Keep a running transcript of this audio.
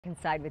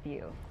inside with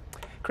you.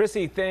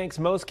 Chrissy, thanks.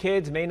 Most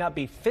kids may not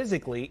be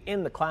physically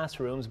in the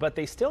classrooms, but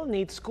they still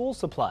need school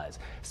supplies.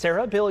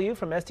 Sarah Bilyeu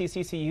from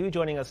SDCCU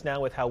joining us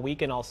now with how we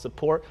can all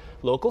support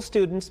local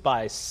students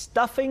by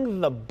stuffing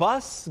the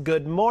bus.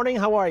 Good morning.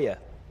 How are you?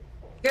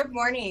 Good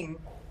morning.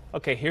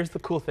 Okay, here's the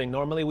cool thing.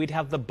 Normally we'd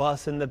have the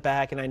bus in the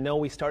back, and I know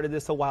we started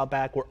this a while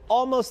back. We're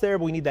almost there,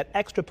 but we need that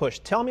extra push.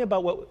 Tell me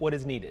about what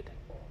is needed.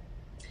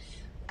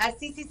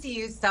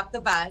 SDCCU Stuff the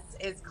Bus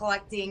is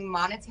collecting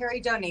monetary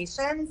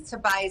donations to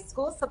buy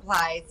school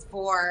supplies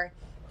for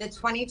the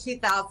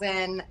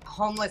 22,000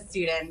 homeless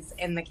students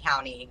in the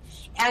county.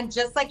 And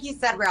just like you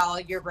said,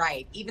 Raul, you're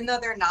right. Even though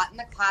they're not in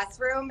the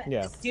classroom,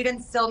 the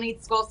students still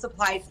need school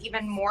supplies,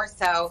 even more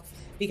so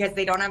because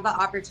they don't have the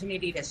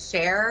opportunity to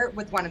share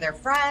with one of their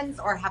friends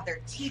or have their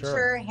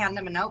teacher hand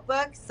them a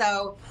notebook.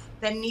 So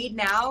the need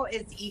now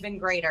is even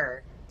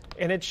greater.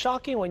 And it's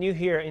shocking when you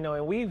hear,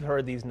 and we've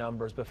heard these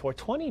numbers before,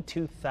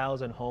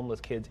 22,000 homeless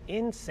kids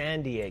in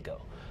San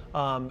Diego.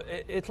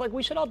 It's like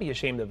we should all be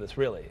ashamed of this,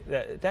 really.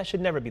 That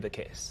should never be the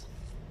case.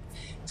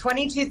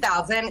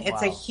 22,000,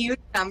 it's a huge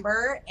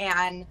number,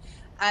 and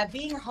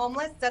being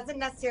homeless doesn't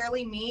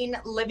necessarily mean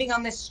living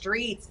on the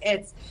streets.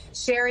 It's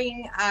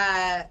sharing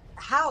a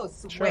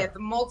house with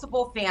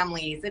multiple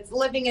families. It's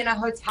living in a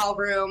hotel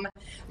room,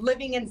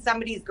 living in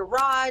somebody's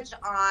garage,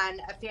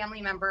 on a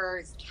family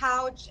member's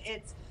couch.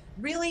 It's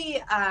really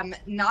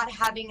not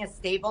having a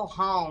stable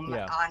home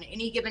on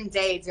any given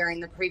day during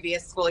the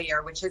previous school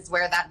year, which is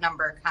where that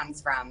number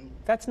comes from.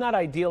 That's not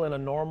ideal in a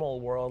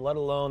normal world, let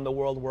alone the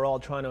world we're all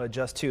trying to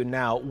adjust to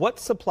now. What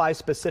supplies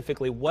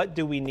specifically, what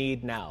do we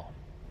need now?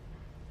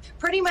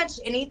 Pretty much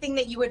anything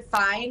that you would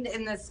find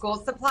in the school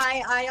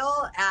supply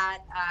aisle at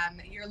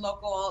your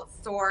local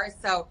store.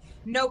 So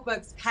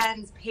notebooks,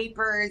 pens,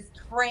 papers,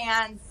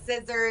 crayons,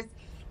 scissors,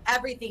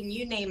 everything,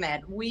 you name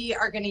it. We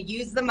are going to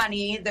use the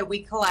money that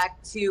we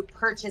collect to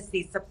purchase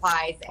these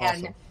supplies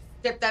and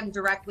ship them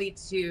directly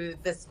to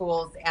the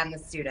schools and the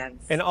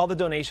students. And all the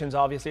donations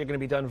obviously are going to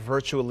be done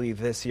virtually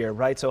this year,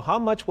 right? So how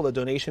much will the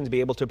donations be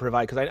able to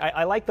provide? Because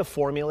I like the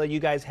formula you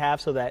guys have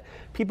so that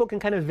people can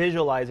kind of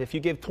visualize if you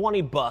give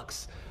 20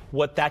 bucks,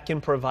 what that can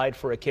provide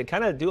for a kid.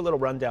 Kind of do a little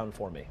rundown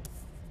for me.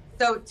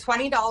 So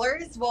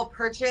 $20 will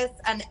purchase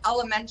an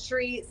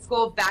elementary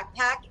school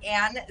backpack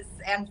and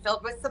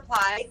filled with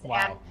supplies,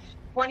 and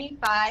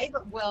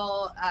 $25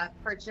 will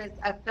purchase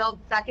a filled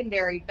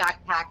secondary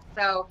backpack.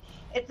 So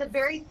it's a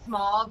very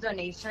small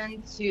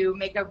donation to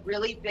make a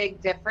really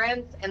big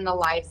difference in the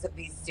lives of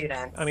these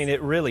students. I mean,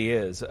 it really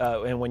is.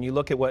 And when you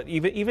look at what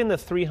even the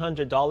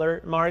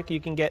 $300 mark, you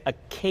can get a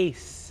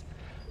case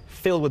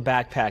filled with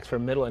backpacks for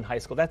middle and high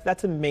school.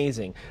 That's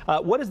amazing.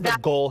 What is the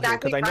goal here?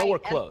 Because I know we're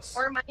close. The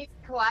more money we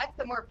collect,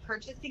 the more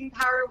purchasing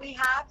power we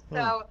have.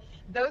 So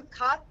those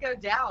costs go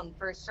down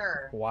for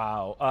sure.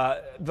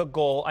 Wow. The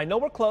goal, I know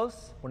we're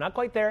close. We're not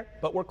quite there,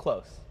 but we're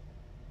close.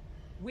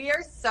 We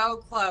are so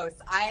close.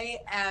 I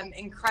am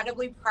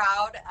incredibly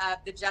proud of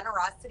the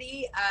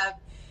generosity of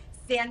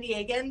San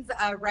Diegans.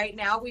 Right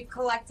now, we've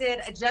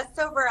collected just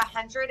over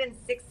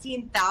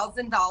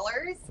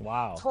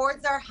 $116,000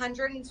 towards our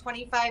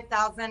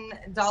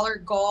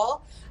 $125,000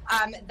 goal.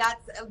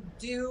 That's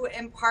due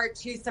in part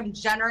to some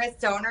generous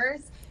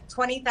donors.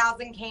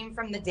 $20,000 came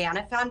from the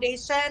Dana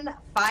Foundation,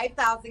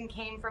 $5,000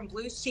 came from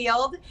Blue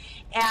Shield,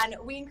 and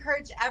we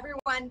encourage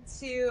everyone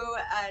to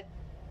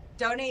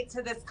donate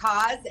to this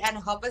cause and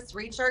help us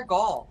reach our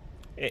goal.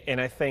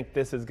 And I think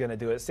this is going to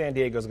do it. San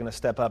Diego is going to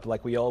step up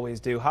like we always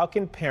do. How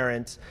can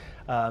parents,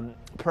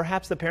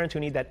 perhaps the parents who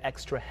need that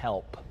extra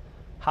help,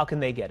 how can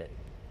they get it?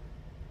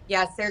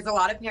 Yes, there's a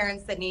lot of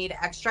parents that need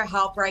extra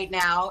help right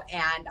now,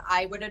 and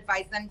I would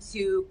advise them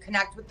to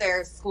connect with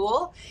their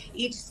school.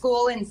 Each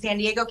school in San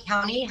Diego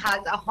County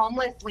has a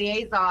homeless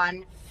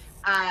liaison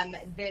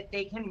that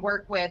they can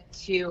work with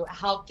to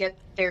help get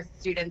their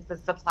students the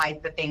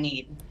supplies that they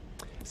need.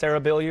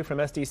 Sarah Bilyeu from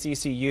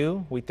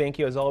SDCCU, we thank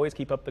you as always.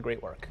 Keep up the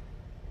great work.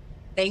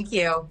 Thank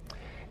you.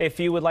 If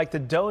you would like to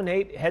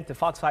donate, head to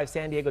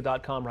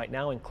fox5sandiego.com right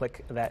now and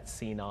click that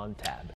Scene On tab.